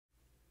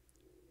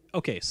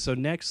Okay, so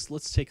next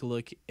let's take a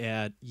look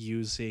at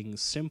using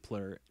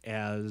Simpler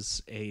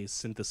as a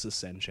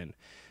synthesis engine.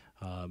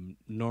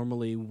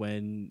 Normally,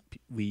 when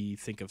we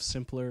think of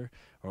Simpler,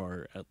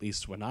 or at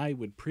least when I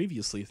would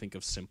previously think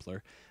of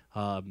Simpler,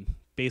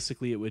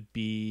 basically it would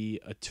be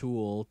a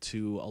tool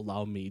to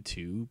allow me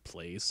to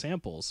play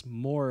samples,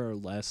 more or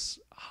less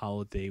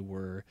how they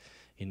were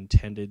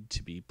intended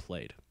to be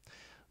played.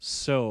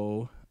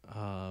 So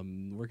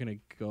we're going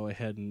to go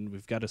ahead and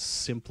we've got a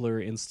simpler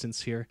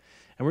instance here.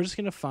 And we're just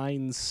going to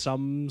find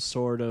some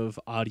sort of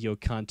audio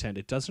content.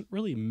 It doesn't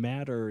really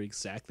matter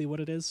exactly what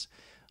it is.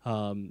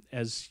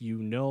 As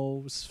you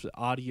know,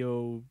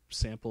 audio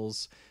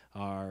samples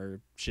are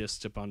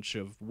just a bunch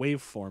of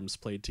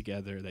waveforms played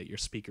together that your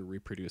speaker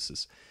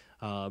reproduces.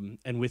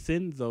 And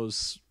within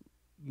those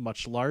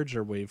much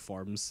larger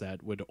waveforms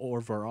that would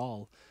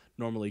overall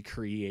normally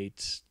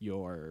create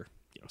your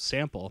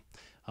sample,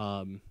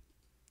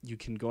 you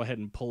can go ahead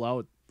and pull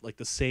out like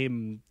the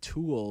same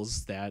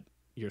tools that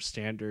your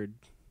standard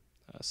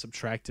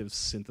subtractive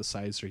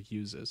synthesizer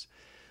uses.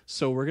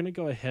 So we're going to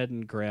go ahead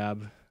and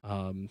grab,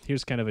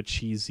 here's kind of a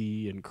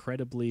cheesy,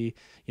 incredibly,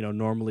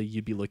 normally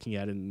you'd be looking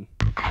at an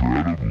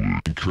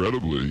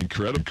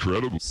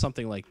incredible,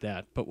 something like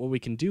that. But what we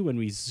can do when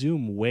we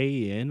zoom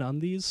way in on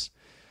these,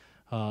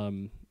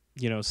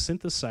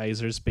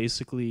 synthesizers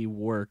basically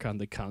work on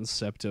the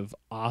concept of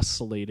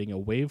oscillating a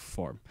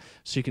waveform.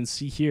 So you can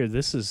see here,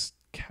 this is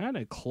kind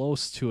of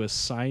close to a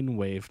sine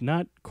wave,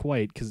 not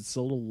quite because it's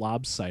a little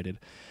lopsided.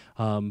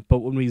 But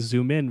when we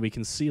zoom in, we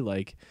can see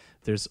like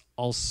there's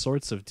all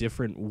sorts of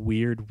different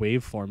weird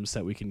waveforms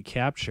that we can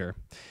capture.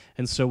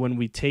 And so when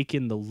we take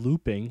in the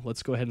looping,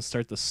 let's go ahead and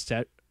start the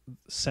set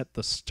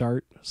the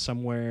start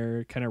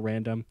somewhere kind of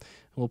random.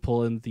 We'll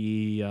pull in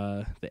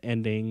the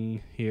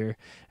ending here,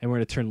 and we're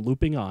going to turn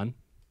looping on.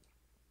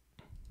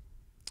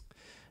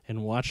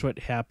 And watch what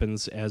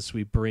happens as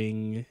we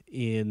bring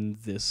in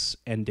this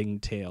ending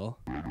tail.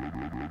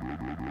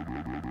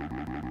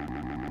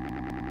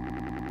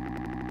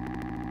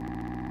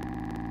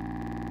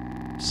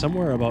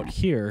 Somewhere about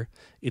here,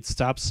 it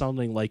stops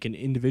sounding like an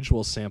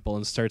individual sample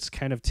and starts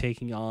kind of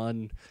taking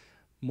on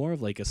more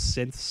of like a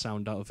synth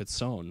sound of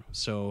its own.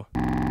 So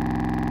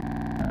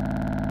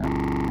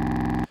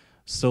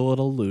still a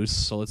little loose,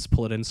 so let's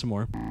pull it in some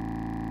more.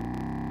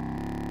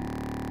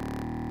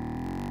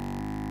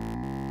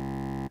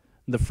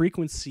 The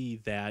frequency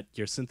that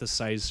your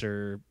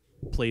synthesizer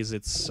plays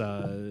its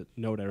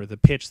note at, or the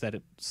pitch that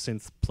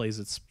synth plays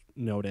its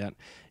note at,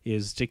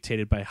 is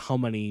dictated by how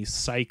many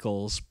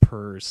cycles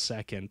per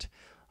second,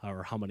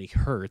 or how many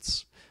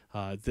hertz,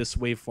 this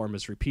waveform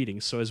is repeating.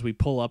 So as we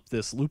pull up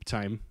this loop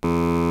time,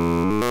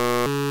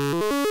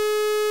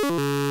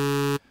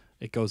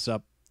 it goes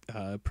up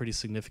pretty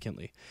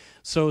significantly.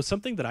 So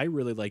something that I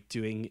really like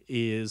doing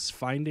is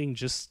finding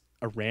just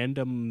a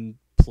random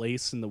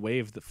place in the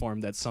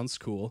waveform that sounds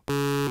cool.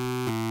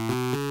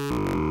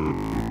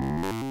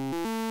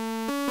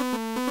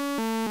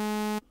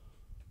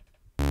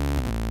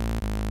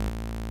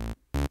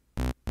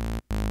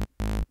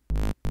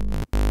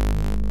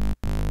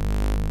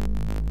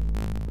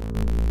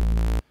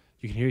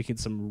 You can hear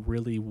some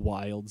really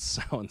wild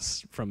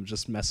sounds from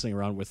just messing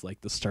around with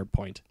like the start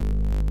point.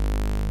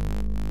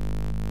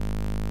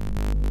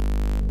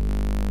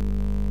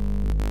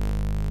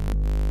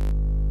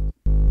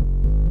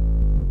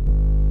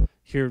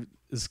 Here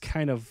is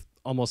kind of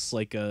almost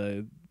like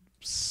a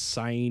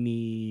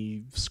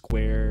sine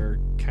square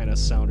kind of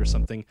sound or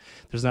something.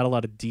 There's not a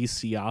lot of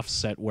DC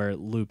offset where it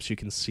loops. You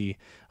can see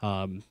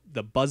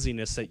the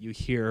buzziness that you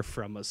hear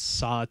from a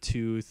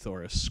sawtooth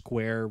or a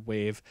square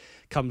wave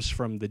comes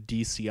from the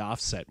DC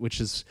offset, which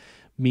is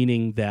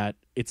meaning that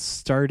it's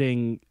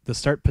starting, the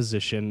start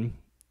position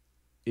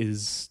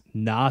is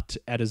not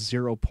at a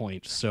 0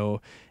 point.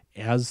 So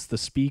as the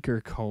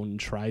speaker cone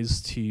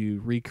tries to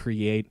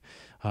recreate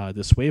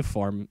this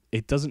waveform,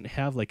 it doesn't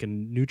have like a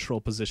neutral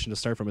position to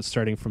start from. It's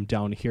starting from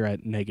down here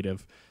at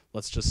negative,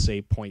 let's just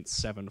say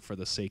 0.7 for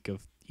the sake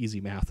of easy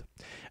math.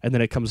 And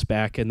then it comes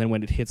back, and then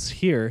when it hits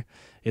here,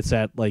 it's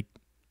at like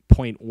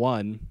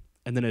 0.1,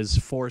 and then is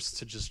forced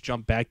to just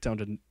jump back down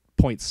to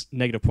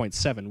negative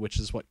 0.7, which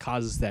is what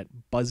causes that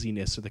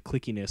buzziness or the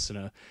clickiness in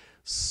a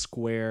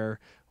square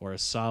or a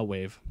saw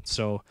wave.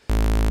 So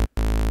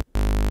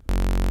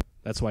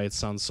that's why it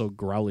sounds so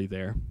growly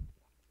there.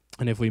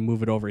 And if we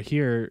move it over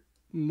here,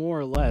 more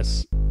or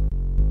less,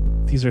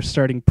 these are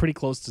starting pretty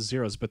close to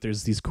zeros, but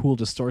there's these cool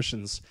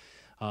distortions.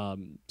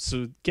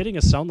 So getting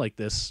a sound like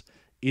this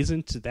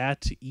isn't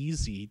that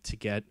easy to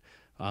get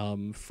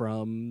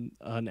from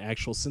an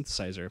actual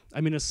synthesizer.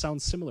 I mean, a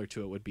sound similar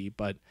to it would be,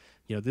 but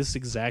this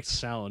exact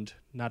sound,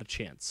 not a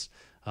chance.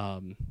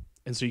 And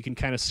so you can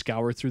kind of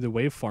scour through the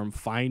waveform,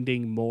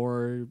 finding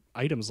more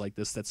items like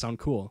this that sound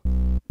cool.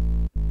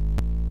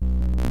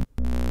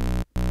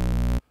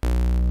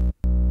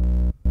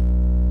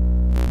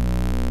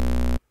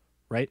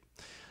 Right?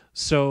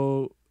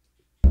 So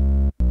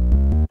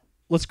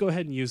let's go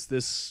ahead and use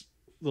this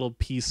little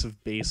piece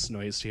of bass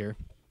noise here.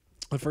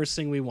 The first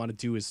thing we want to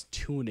do is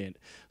tune it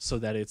so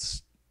that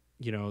it's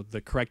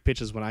the correct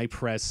pitch is when I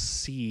press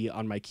C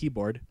on my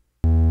keyboard,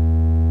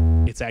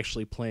 it's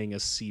actually playing a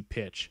C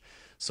pitch.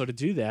 So to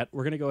do that,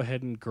 we're going to go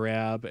ahead and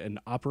grab an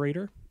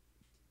operator,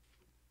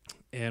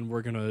 and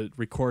we're going to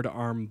record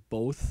arm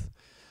both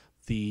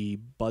the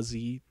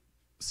buzzy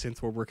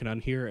synth we're working on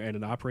here and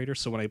an operator.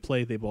 So when I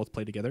play, they both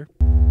play together.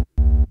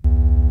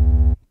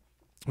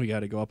 We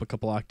got to go up a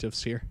couple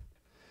octaves here.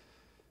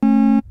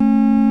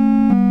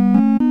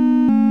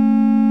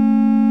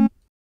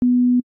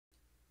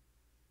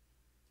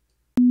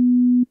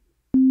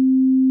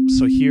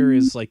 So here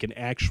is like an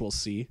actual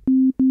C.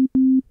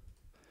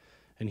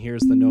 And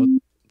here's the note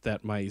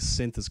that my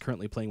synth is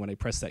currently playing when I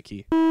press that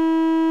key.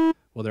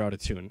 Well, they're out of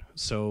tune.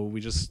 So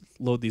we just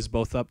load these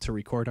both up to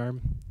record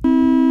arm.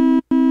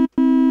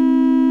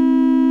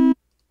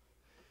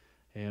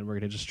 And we're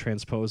going to just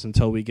transpose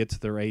until we get to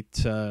the right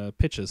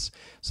pitches.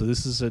 So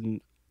this is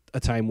a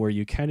time where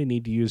you kind of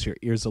need to use your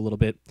ears a little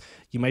bit.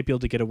 You might be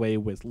able to get away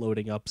with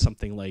loading up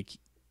something like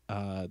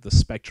the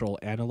spectral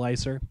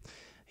analyzer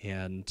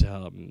and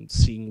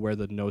seeing where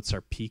the notes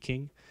are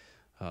peaking.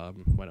 Why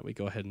don't we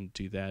go ahead and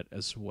do that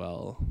as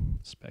well?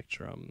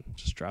 Spectrum,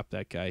 just drop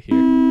that guy here.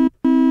 Yeah,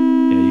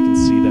 you can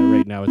see that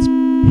right now it's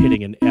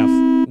hitting an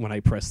F when I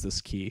press this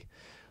key.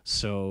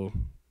 So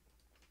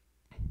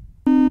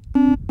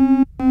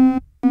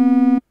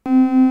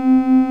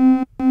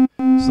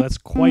that's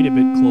quite a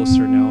bit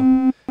closer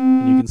now.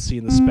 And you can see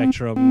in the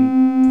spectrum,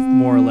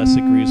 more or less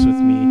agrees with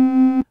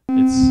me.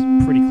 It's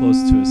pretty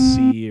close to a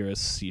C or a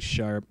C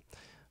sharp.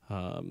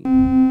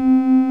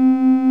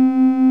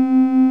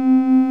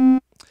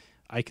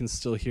 I can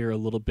still hear a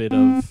little bit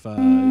of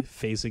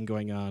phasing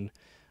going on.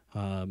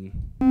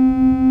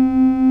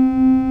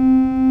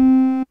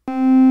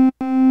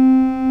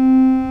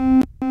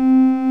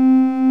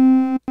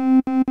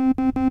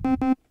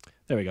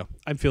 There we go.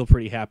 I feel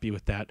pretty happy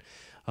with that.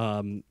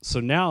 So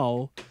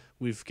now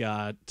we've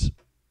got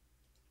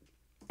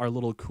our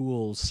little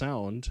cool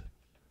sound.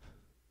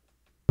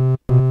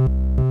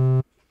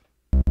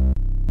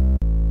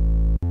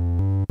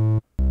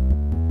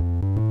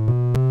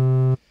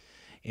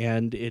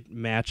 And it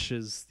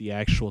matches the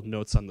actual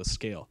notes on the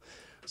scale.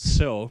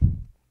 So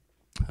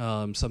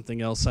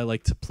something else I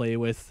like to play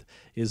with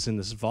is in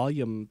this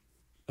volume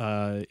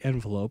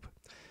envelope.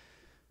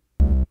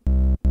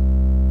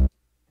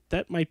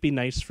 That might be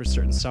nice for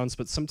certain sounds,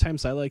 but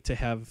sometimes I like to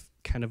have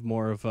kind of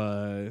more of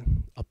a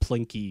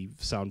plinky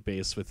sound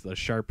base with a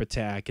sharp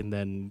attack and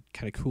then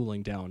kind of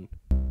cooling down.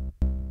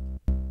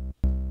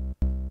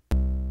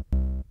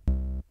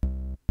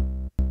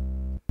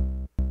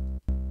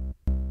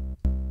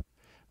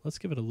 Let's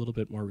give it a little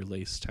bit more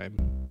release time.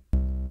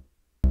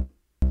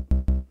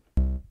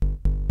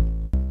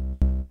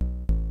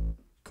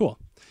 Cool.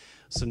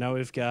 So now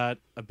we've got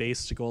a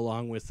bass to go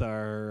along with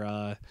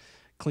our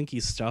clinky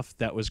stuff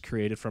that was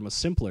created from a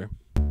simpler.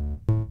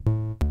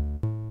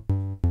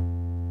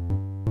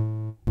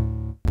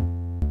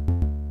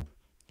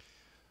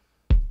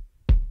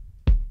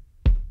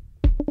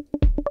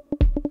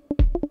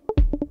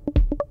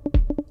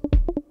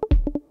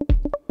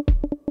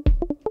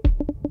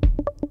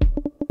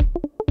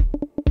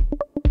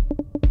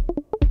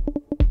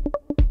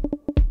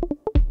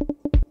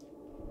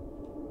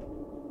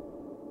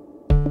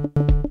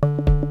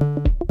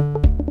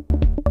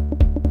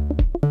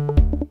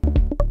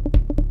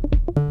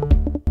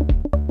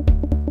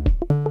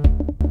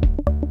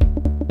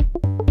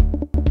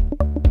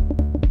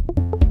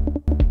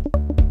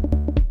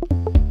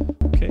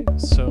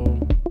 So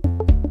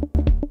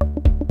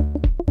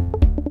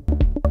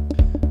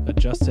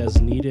adjust as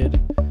needed,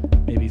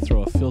 maybe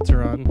throw a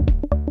filter on.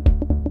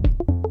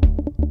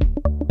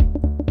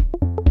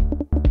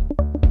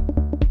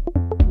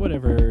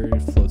 Whatever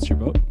floats your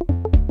boat.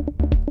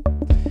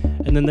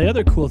 And then the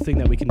other cool thing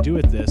that we can do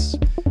with this,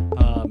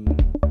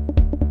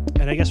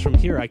 and I guess from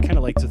here I kind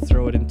of like to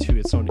throw it into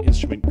its own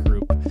instrument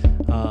group.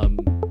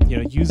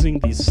 Using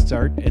these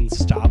start and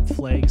stop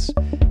flags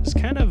is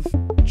kind of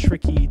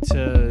tricky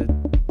to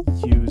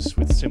use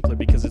with Simpler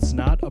because it's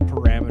not a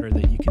parameter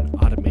that you can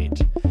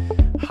automate.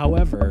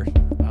 However,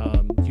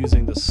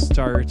 using the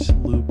start,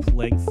 loop,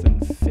 length,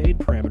 and fade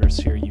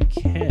parameters here, you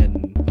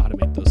can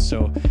automate those.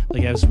 So,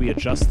 like as we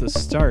adjust the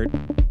start,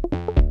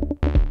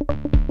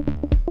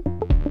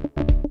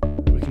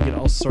 we can get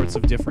all sorts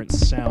of different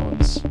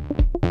sounds.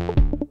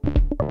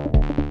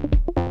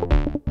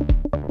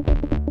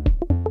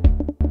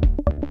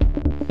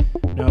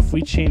 Now, if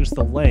we change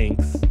the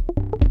length,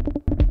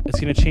 it's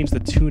going to change the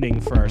tuning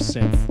for our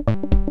synth.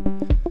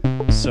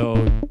 So,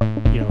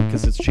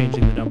 because it's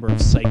changing the number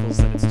of cycles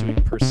that it's doing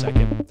per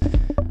second.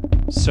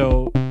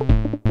 So,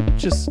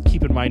 just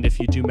keep in mind if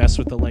you do mess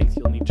with the length,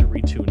 you'll need to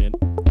retune it.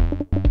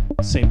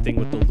 Same thing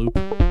with the loop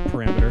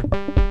parameter.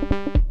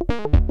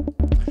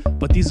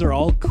 But these are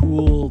all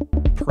cool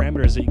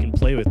parameters that you can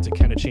play with to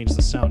kind of change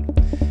the sound.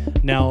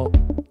 Now,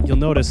 you'll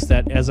notice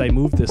that as I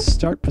move this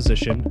start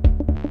position,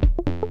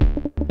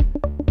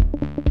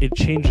 it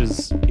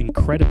changes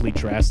incredibly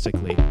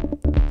drastically,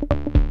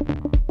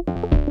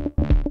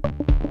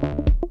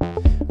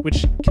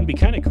 which can be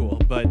kind of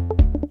cool, but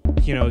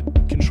you know,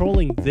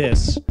 controlling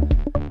this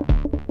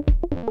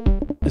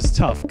is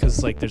tough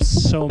because like there's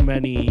so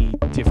many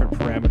different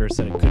parameters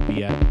that it could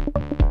be at.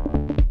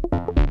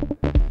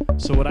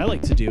 So what I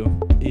like to do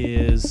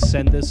is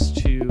send this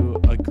to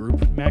a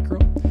group macro,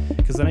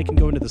 because then I can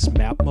go into this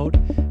map mode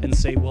and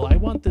say, well, I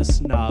want this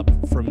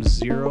knob from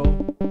 0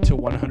 to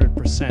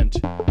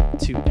 100%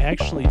 to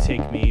actually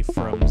take me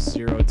from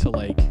 0 to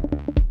like,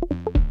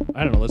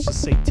 I don't know, let's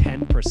just say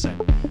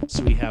 10%.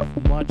 So we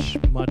have much,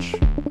 much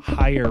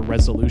higher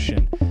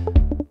resolution.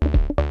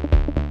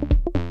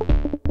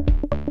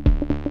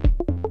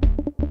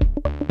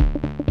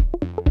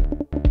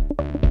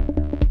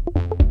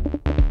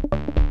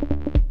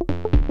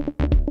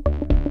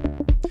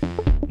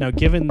 Now,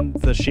 given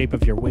the shape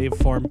of your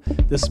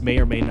waveform, this may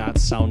or may not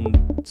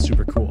sound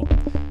super cool.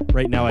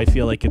 Right now, I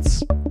feel like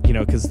it's, you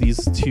know, because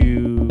these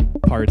two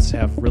parts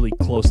have really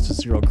close to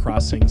 0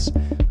 crossings,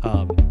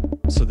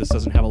 so this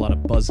doesn't have a lot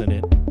of buzz in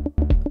it.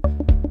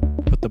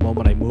 But the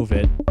moment I move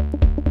it,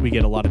 we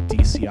get a lot of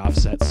DC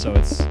offset, so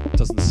it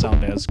doesn't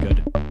sound as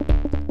good.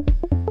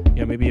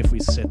 Yeah, maybe if we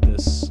set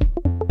this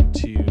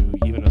to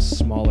even a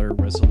smaller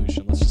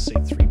resolution, let's just say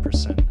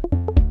 3%.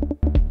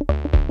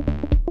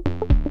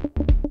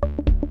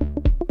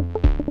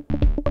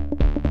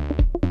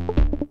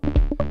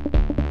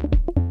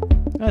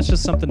 It's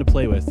just something to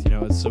play with, you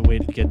know, it's a way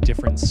to get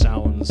different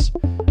sounds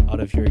out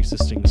of your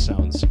existing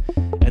sounds.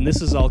 And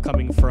this is all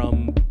coming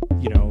from,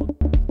 you know,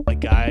 a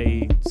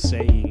guy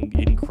saying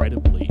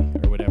incredibly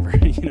or whatever,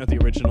 you know, the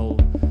original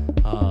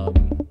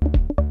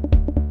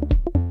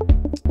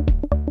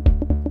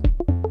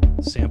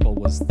sample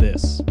was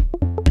this.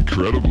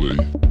 Incredibly.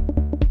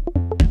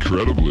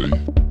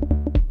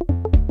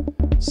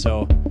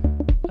 So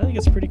I think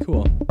it's pretty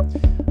cool.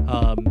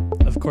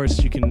 Of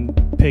course, you can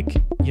pick,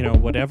 you know,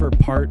 whatever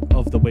part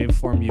of the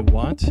waveform you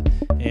want,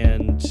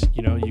 and,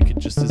 you know, you could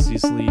just as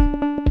easily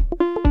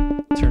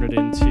turn it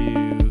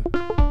into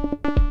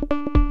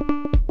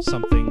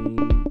something.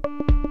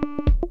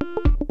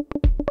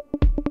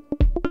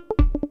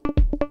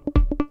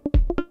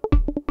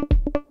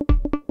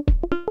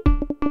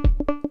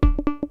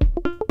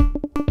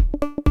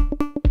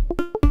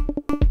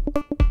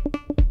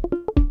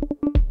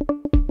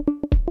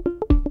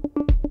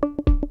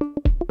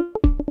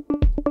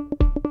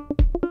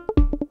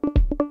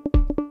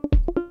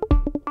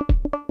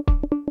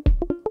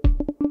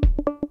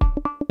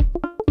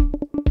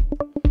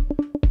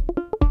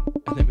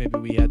 And then maybe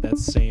we add that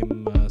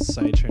same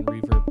sidechain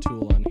reverb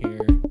tool on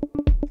here.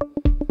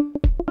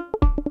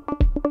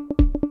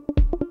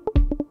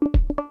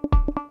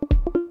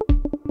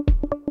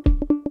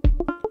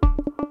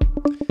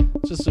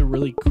 It's just a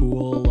really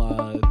cool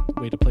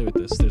way to play with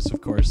this. There's, of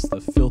course,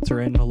 the filter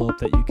envelope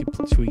that you could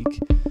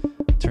tweak.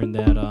 Turn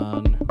that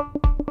on.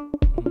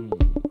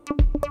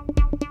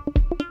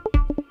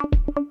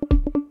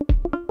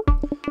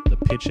 The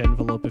pitch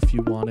envelope if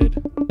you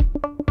wanted.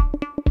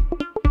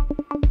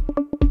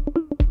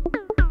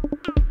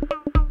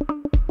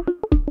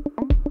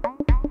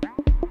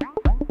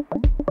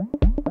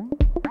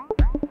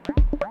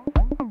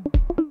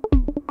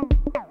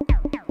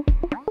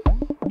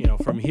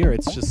 From here,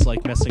 it's just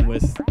like messing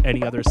with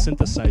any other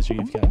synthesizer.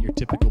 You've got your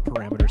typical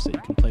parameters that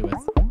you can play with.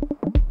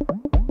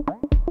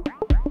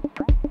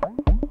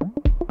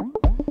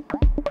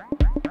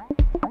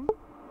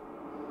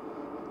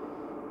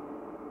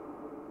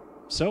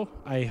 So,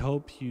 I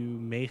hope you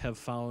may have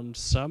found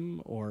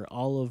some or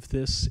all of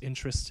this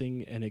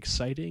interesting and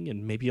exciting,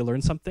 and maybe you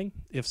learned something.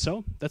 If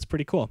so, that's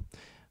pretty cool.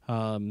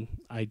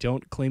 I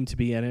don't claim to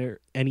be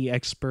any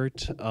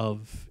expert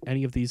of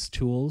any of these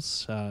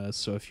tools,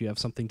 so if you have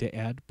something to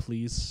add,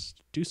 please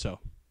do so.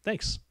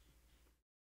 Thanks.